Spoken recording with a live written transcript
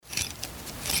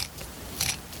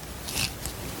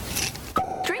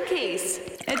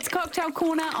Cocktail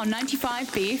Corner on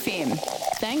 95 BFM.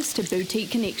 Thanks to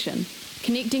Boutique Connection,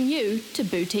 connecting you to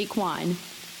boutique wine.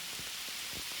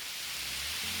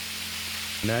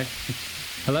 No.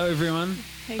 Hello, everyone.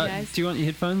 Hey, guys. Do you want your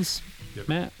headphones, Yep.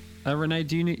 Matt? Renee,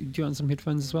 do you want some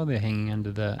headphones as well? They're hanging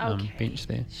under the bench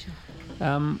there.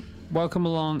 Sure. Welcome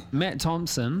along, Matt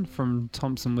Thompson from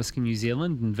Thompson Whisky New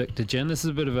Zealand and Victor Gin. This is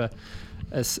a bit of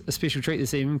a special treat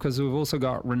this evening because we've also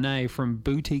got Renee from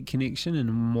Boutique Connection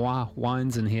and Moi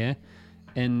Wines in here,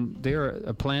 and there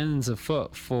are plans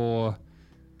afoot for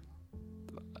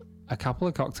a couple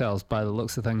of cocktails by the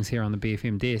looks of things here on the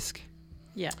BFM desk.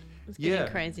 Yeah. It's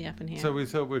getting crazy up in here. So we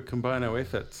thought we'd combine our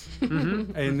efforts.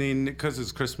 And then, because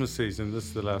it's Christmas season, this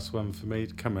is the last one for me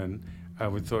to come in.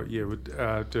 We thought, we'd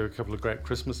do a couple of great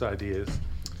Christmas ideas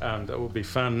that would be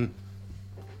fun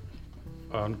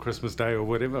on Christmas Day or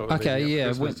whatever. Okay, yeah,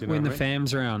 Christmas, when the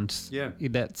fam's around, Yeah.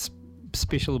 that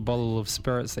special bottle of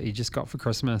spirits that you just got for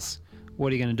Christmas,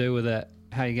 what are you going to do with it?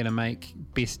 How are you going to make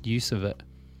best use of it?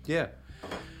 Yeah.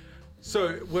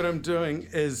 So what I'm doing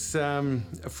is a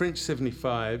French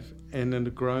 75 and a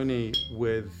Negroni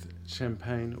with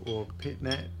champagne or Pet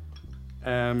Nat.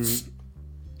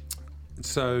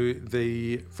 So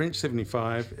the French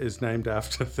 75 is named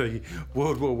after the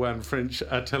World War I French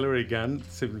artillery gun,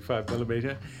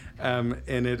 75mm,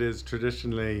 and it is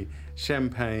traditionally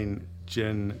champagne,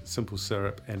 gin, simple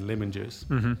syrup, and lemon juice,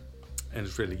 and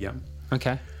it's really yum.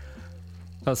 Okay.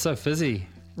 Oh, it's so fizzy.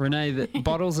 Renee, the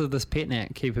bottles of this Pet Nat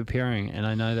keep appearing, and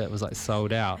I know that was like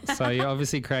sold out. So you're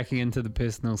obviously cracking into the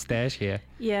personal stash here.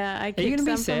 Yeah, I Are you keep going to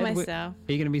be some sad? for myself.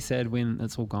 Are you going to be sad when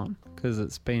it's all gone? Because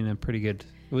it's been a pretty good.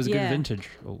 It was a good vintage.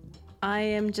 Oh, I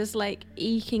am just like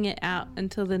eking it out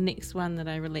until the next one that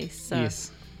I release. So yes.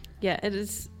 yeah,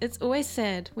 it's always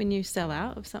sad when you sell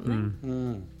out of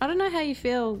something. I don't know how you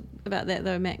feel about that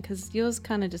though, Matt, because yours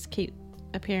kind of just keep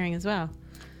appearing as well.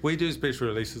 We do special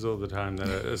releases all the time that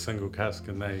are a single cask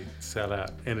and they sell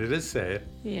out, and it is sad.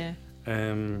 Yeah.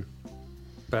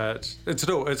 But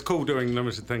it's cool doing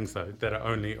limited things though that are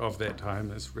only of that time.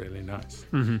 It's really nice.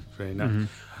 It's really nice.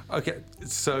 Okay,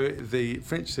 so the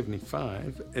French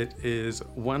 75, it is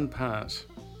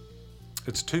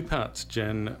it's 2 parts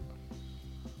gin,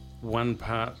 1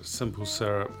 part simple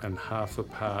syrup, and half a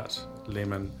part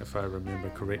lemon, if I remember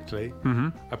correctly.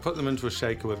 I put them into a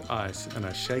shaker with ice and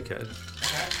I shake it.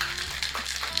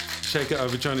 Shake it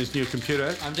over Johnny's new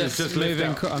computer. I'm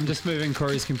just moving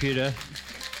Corey's computer.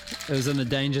 It was in the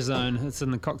danger zone. It's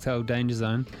in the cocktail danger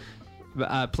zone.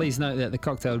 But please note that the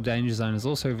cocktail danger zone is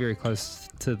also very close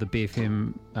to the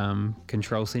BFM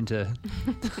control centre.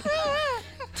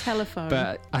 Telephone.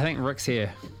 But I think Rick's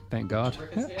here. Thank God.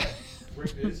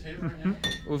 Rick is here right now.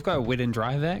 We've got a wet and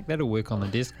dry vac. That'll work on the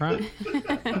desk, right?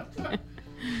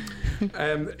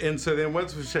 And so then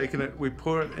once we've shaken it, we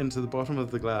pour it into the bottom of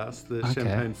the glass, the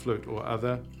champagne flute or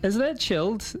other. Is that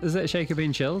chilled? Is that shaker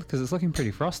been chilled? Because it's looking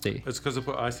pretty frosty. It's because I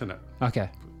put ice in it. Okay.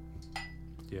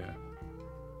 Yeah.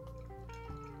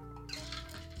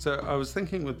 So I was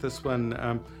thinking with this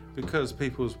one, because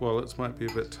people's wallets might be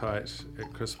a bit tight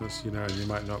at Christmas, and you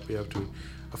might not be able to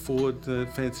afford the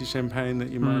fancy champagne that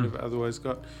you might have otherwise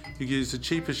got. You can use a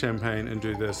cheaper champagne and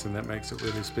do this, and that makes it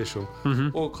really special.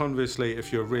 Or conversely,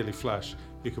 if you're really flush,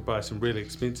 you could buy some really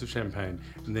expensive champagne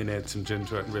and then add some gin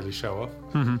to it and really show off.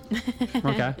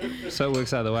 Okay. So it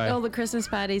works either way. all the Christmas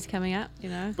parties coming up,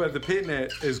 But the Pet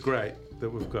Nat is great that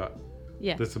we've got.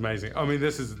 Yeah. That's amazing. I mean,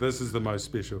 this is the most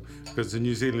special because it's a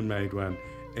New Zealand-made one,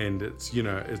 and it's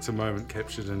it's a moment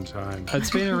captured in time.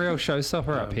 It's been a real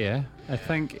showstopper up here. I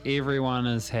think everyone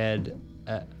has had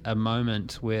a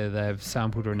moment where they've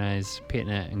sampled Renee's Pet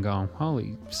Nat and gone,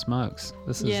 holy smokes,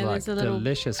 this is like there's a little-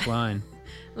 delicious wine.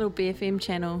 Little BFM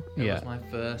channel. It Yeah. was my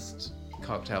first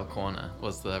cocktail corner,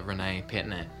 was the Renee Pet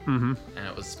Nat. And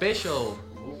it was special.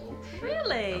 It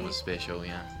Really? was special,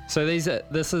 yeah. So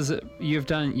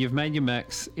you've made your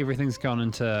mix, everything's gone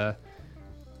into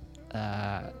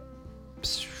I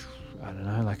don't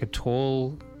know, like a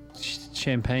tall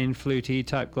champagne fluty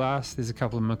type glass. There's a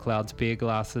couple of McLeod's beer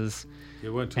glasses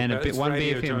You won't talk and about it's one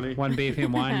radio, Johnny.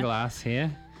 BFM wine glass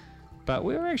here. But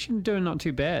we're actually doing not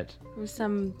too bad. There's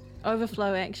some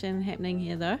overflow action happening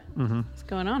here though. What's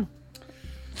going on?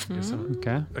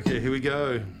 Okay. Okay, here we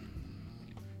go.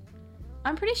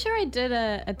 I'm pretty sure I did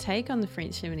a take on the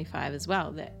French 75 as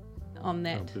well, on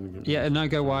that Yeah, no,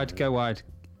 go wide.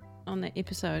 on that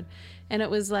episode. And it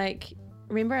was like,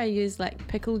 remember I used like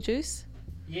pickle juice?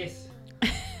 Yes. So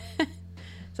it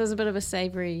was a bit of a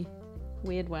savoury,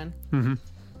 weird one.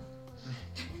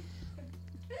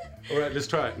 All right, let's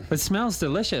try it. It smells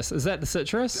delicious. Is that the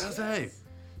citrus? Hey.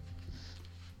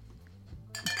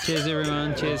 Cheers,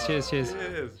 everyone. Cheers. Yes.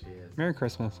 Merry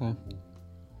Christmas. Yeah.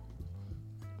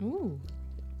 Ooh.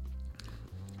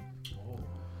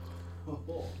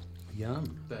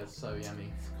 Yum. That's so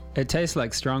yummy. It tastes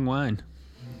like strong wine.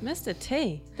 Mr.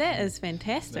 T, that is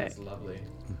fantastic. That's lovely.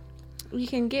 You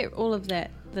can get all of that,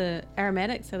 the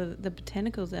aromatics out of the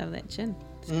botanicals out of that gin.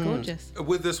 It's gorgeous.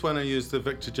 With this one, I used the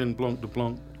Victor Gin Blanc de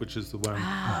Blanc, which is the one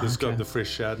that's got the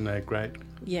fresh Chardonnay grape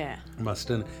Yeah. must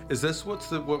in. Is this what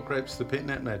grape's the pet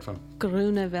nat made from?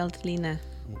 Grüne Veltliner.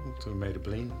 So we made a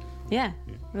blend. Yeah.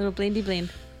 Little blendy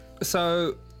blend.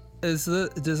 So, does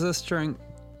this drink?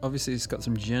 Obviously, it's got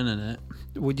some gin in it.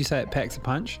 Would you say it packs a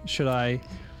punch? Should I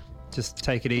just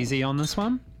take it easy on this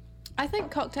one? I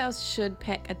think cocktails should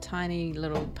pack a tiny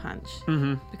little punch.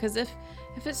 Because if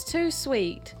it's too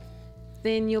sweet,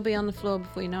 then you'll be on the floor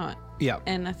before you know it. Yeah.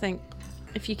 And I think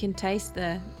if you can taste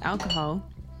the alcohol,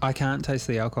 I can't taste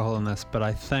the alcohol in this, but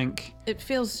I think it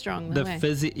feels strong. the way.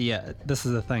 fizzy. Yeah, this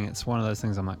is the thing. It's one of those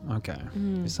things. I'm like, okay,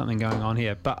 there's something going on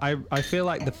here. But I feel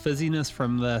like the fizziness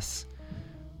from this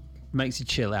makes you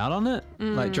chill out on it.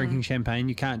 Like drinking champagne,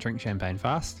 you can't drink champagne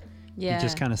fast. Yeah. You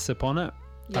just kind of sip on it.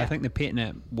 Yeah. I think the pet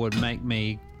nap would make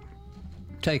me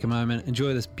take a moment,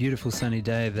 enjoy this beautiful sunny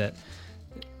day that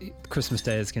Christmas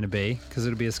Day is going to be, because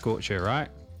it'll be a scorcher, right?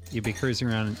 You'll be cruising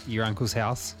around your uncle's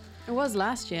house. It was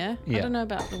last year. I Yeah. don't know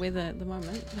about the weather at the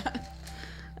moment.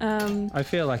 I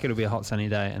feel like it'll be a hot sunny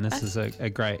day, and this is a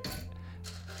great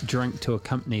drink to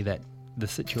accompany the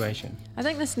situation. I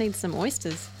think this needs some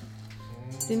oysters.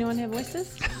 Does anyone have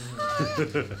oysters?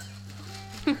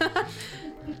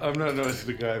 I'm not an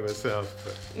oyster guy myself,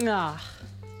 but Ah.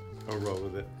 I'll roll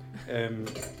with it.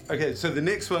 Okay, so the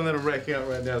next one that I'm racking up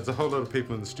right now, there's a whole lot of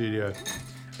people in the studio.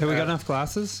 Have we got enough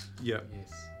glasses? Yeah.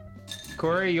 Yes.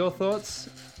 Corey, your thoughts?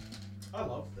 I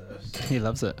love this. He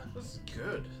loves it. This is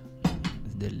good.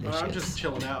 It's delicious. I'm just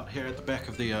chilling out here at the back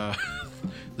of the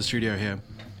the studio here,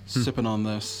 sipping on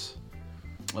this.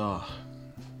 Oh,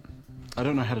 I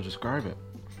don't know how to describe it.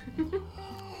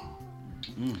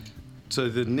 So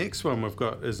the next one we've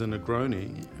got is a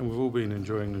Negroni, and we've all been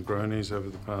enjoying Negronis over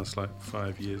the past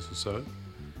 5 years or so.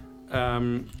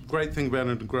 Great thing about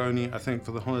a Negroni, I think,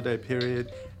 for the holiday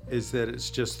period, is that it's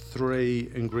just 3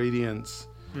 ingredients: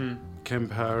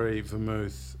 Campari,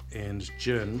 vermouth, and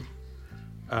gin.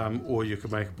 Or you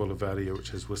could make a Boulevardia, which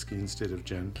has whiskey instead of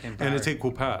gin, and it's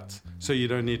equal parts, so you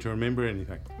don't need to remember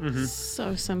anything.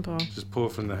 So simple. Just pour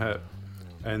from the hip,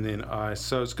 and then ice.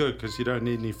 So it's good because you don't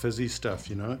need any fizzy stuff,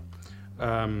 you know.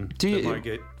 Do you- that might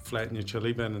get flat in your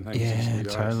chili bin and things. You just Yeah, need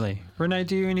ice. totally. Renee,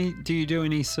 do you do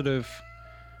any sort of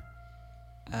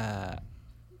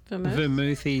Vermouth?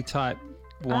 vermouthy type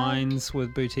wines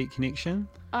with Boutique Connection?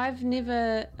 I've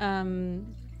never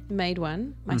made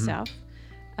one myself,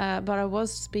 but I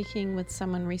was speaking with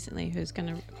someone recently who's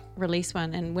going to release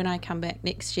one, and when I come back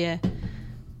next year,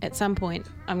 at some point,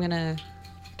 I'm going to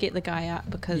get the guy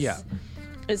out because Yeah.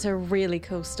 it's a really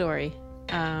cool story.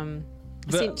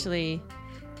 Essentially,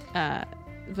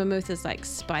 vermouth is like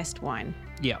spiced wine,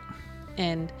 Yeah.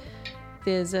 and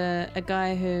there's a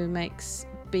guy who makes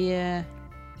beer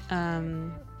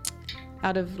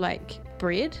out of like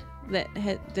bread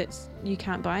that's you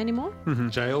can't buy anymore.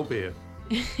 Jail beer.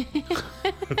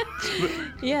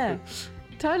 Yeah,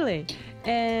 totally.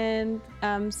 And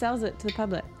sells it to the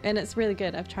public, and it's really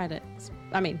good. I've tried it.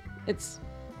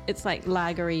 It's like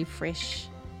lagery, fresh,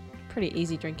 pretty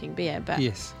easy drinking beer. But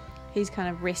Yes. he's kind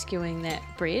of rescuing that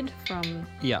bread from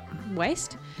Yeah.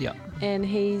 waste, Yeah. and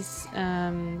he's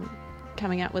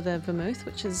coming out with a vermouth,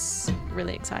 which is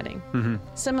really exciting.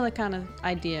 Similar kind of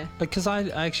idea. Because I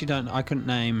actually I couldn't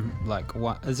name like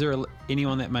what is there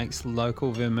anyone that makes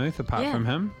local vermouth apart Yeah. from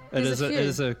him? It There's is a it few.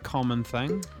 is a common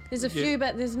thing. There's a few,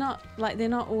 but there's not like they're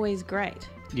not always great.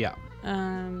 Yeah.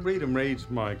 Reed and Reed,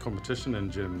 my competition in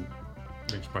gin,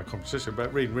 my competition,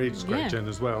 but Reed and Reed's great Yeah. gin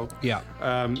as well. Yeah.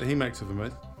 He makes a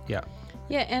vermouth. Yeah.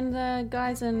 Yeah, and the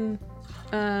guys in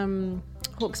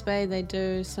Hawke's Bay, they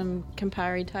do some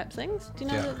Campari type things. Do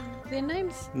you know Yeah. their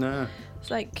names? No. It's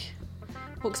like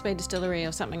Hawke's Bay Distillery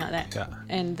or something like that. Yeah.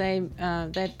 And they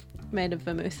made a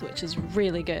vermouth, which is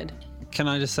really good. Can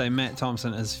I just say Matt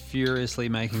Thompson is furiously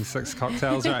making 6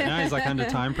 cocktails right now. He's like under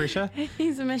time pressure.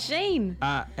 He's a machine.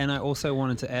 And I also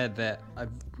wanted to add that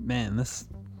this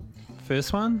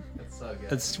first one, It's so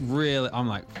good. it's really I'm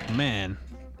like, man,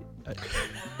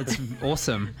 it's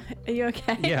awesome. Are you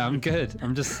okay? Yeah, I'm good.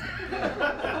 I'm just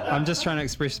trying to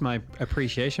express my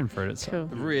appreciation for it. It's Cool.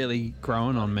 really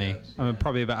growing on me. I'm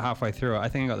probably about halfway through it. I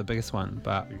think I got the biggest one,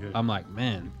 but Okay. I'm like,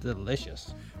 man,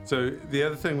 delicious. So the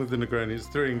other thing with the Negroni is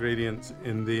 3 ingredients,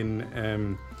 and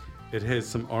then it has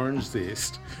some orange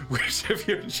zest, which if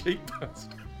you're a cheap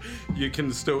bastard, you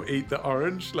can still eat the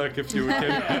orange, like if you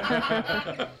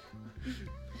were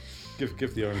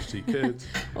give the orange to your kids.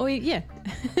 Oh yeah.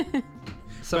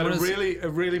 So But what it is-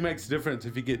 really makes a difference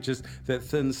if you get just that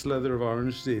thin slither of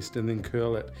orange zest and then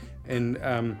curl it and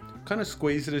kind of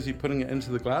squeeze it as you're putting it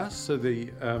into the glass, so the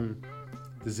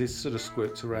zest sort of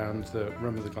squirts around the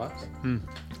rim of the glass.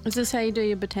 Is this how you do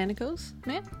your botanicals,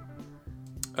 Matt?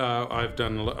 I've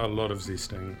done a lot of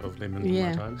zesting of lemon in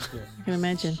Yeah. my time. Yeah. I can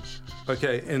imagine.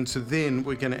 Okay, and so then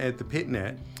we're going to add the pet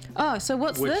nat, Oh, so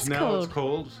what's which this now called? it's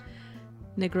called.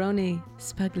 Negroni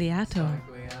Spagliato.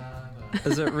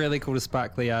 is it really called a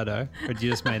sparkliato, or did you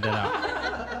just made that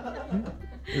up?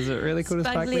 Is it really called a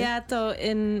sparkliato? Spagliato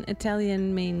in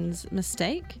Italian means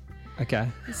mistake. Okay.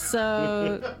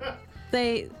 So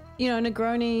they,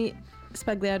 Negroni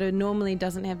Spagliato normally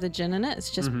doesn't have the gin in it. It's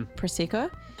just Prosecco,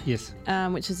 Yes.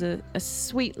 which is a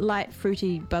sweet, light,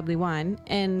 fruity, bubbly wine.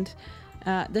 And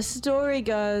the story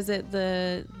goes that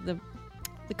the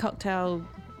cocktail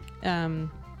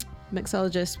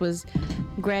mixologist was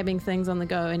grabbing things on the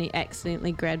go and he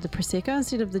accidentally grabbed the Prosecco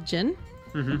instead of the gin.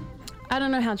 I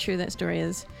don't know how true that story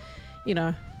is. We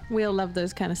all love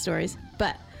those kind of stories.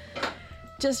 But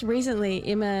just recently,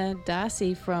 Emma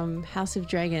Darcy from House of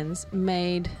Dragons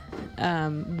made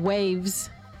waves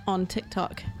on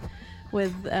TikTok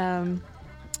with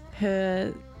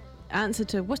her answer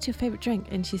to what's your favorite drink?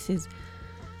 And she says,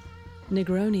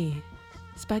 Negroni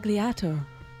Spagliato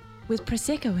with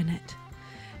Prosecco in it.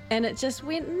 And it just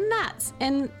went nuts.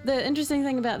 And the interesting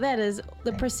thing about that is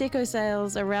the Prosecco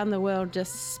sales around the world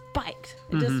just spiked.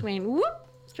 It just went whoop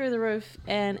through the roof.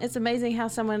 And it's amazing how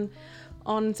someone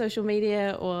on social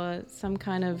media or some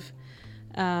kind of,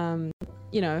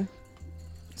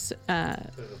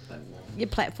 your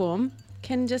platform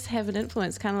can just have an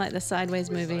influence, kind of like the Sideways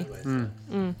movie.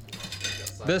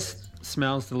 This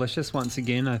smells delicious. Once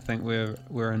again, I think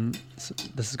we're in.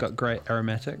 This has got great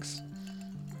aromatics.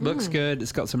 Looks good.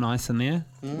 It's got some ice in there,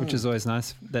 which is always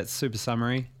nice. That's super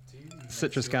summery.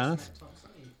 Citrus garnish.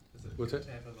 What's it?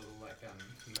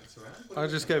 I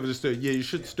just gave it a stir. Yeah, you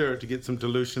should stir it to get some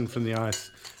dilution from the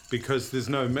ice, because there's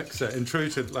no mixer. In true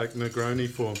to like Negroni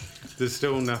form, there's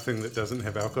still nothing that doesn't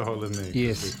have alcohol in there.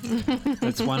 Yes.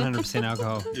 It's 100%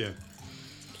 alcohol. Yeah.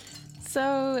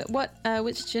 So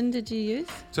which gin did you use?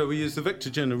 So we use the Victor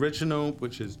Gin Original,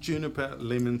 which is juniper,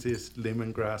 lemon zest,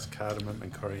 lemongrass, cardamom,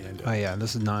 and coriander. Oh yeah,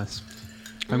 this is nice.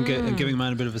 I'm giving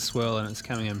mine a bit of a swirl, and it's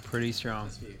coming in pretty strong.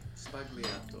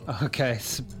 Spagliato. Okay,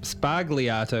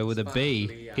 Spagliato with a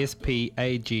B.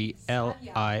 Spagliato.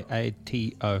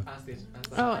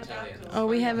 Oh,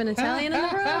 we have an Italian in the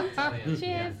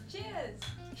room.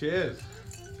 Cheers.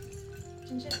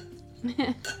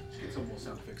 Get some more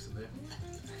sound effects in there.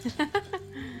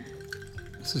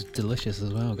 This is delicious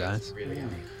as well, guys. Really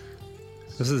yummy.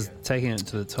 This is taking it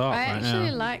to the top I right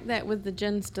actually now. like that with the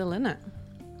gin still in it.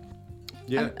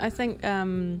 Yeah. I think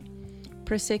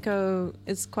Prosecco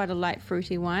is quite a light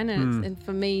fruity wine, and, and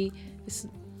for me,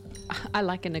 I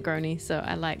like a Negroni, so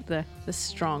I like the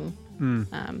strong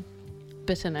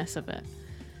bitterness of it.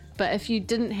 But if you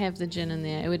didn't have the gin in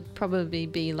there, it would probably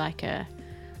be like a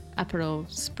Aperol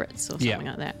Spritz or something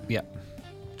like that. Yeah.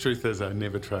 Truth is, I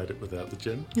never tried it without the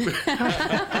gin.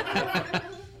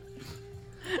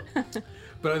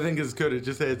 But I think it's good. It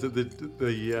just adds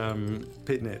the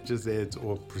pet nat just adds,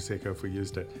 or prosecco if we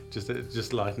used it. It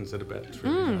just lightens it a bit. It's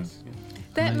really nice. Yeah.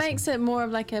 That Amazing. makes it more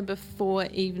of like a before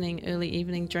evening, early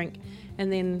evening drink,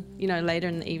 and then later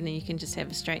in the evening you can just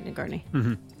have a straight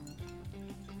Negroni.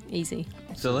 Easy.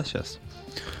 Delicious.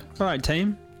 All right,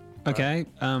 team. Okay.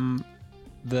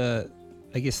 I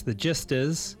guess the gist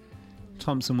is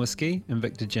Thompson Whiskey and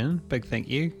Victor Gin. Big thank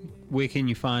you. Where can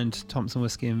you find Thompson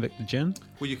Whiskey and Victor Gin?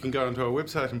 Well, you can go onto our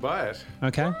website and buy it.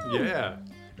 Okay. Yeah.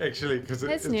 Actually, because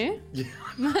That's new. Yeah.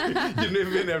 You've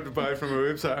never been able to buy from our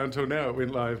website until now. It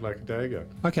went live like a day ago.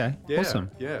 Okay. Yeah.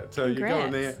 Awesome. Yeah. So you go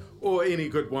in there, Congrats. or any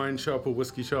good wine shop or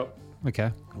whiskey shop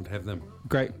Okay. would have them.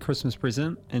 Great Christmas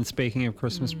present. And speaking of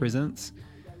Christmas presents,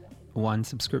 wine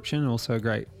subscription, also a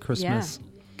great Christmas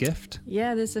gift.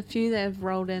 Yeah, there's a few that have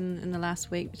rolled in the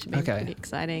last week, which have been Okay. pretty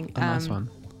exciting. A nice one.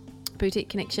 Boutique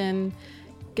Connection,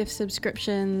 gift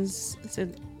subscriptions. It's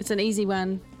an easy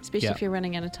one, especially Yeah. if you're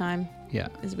running out of time Yeah.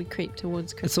 as we creep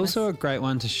towards Christmas. It's also a great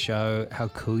one to show how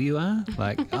cool you are.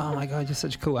 Like, oh my God, you're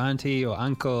such a cool auntie or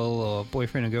uncle or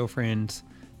boyfriend or girlfriend.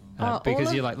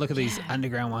 Because you're like, look at these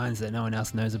underground wines that no one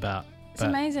else knows about. It's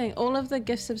amazing. All of the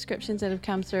gift subscriptions that have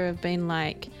come through have been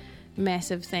like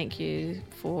massive thank you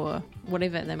for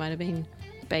whatever they might have been,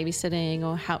 babysitting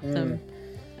or helped them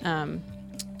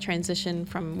transition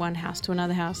from one house to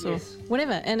another house or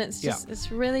whatever. And it's just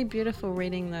it's really beautiful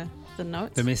reading the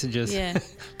notes. The messages. Yeah.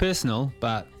 Personal,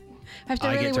 but I have to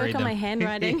I really get to work read on my them.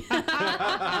 handwriting.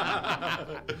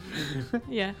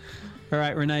 Yeah. all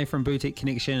right. Renee from Boutique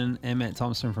Connection and Matt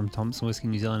Thompson from Thompson Whiskey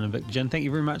New Zealand and Victor Gin. Thank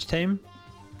you very much, team.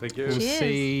 Thank you. We'll Cheers.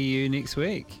 see you next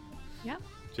week. Yeah.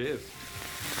 Cheers.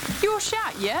 Your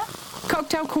shout, yeah?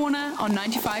 Cocktail Corner on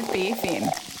 95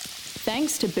 BFM.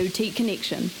 Thanks to Boutique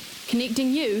Connection,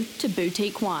 connecting you to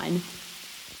boutique wine.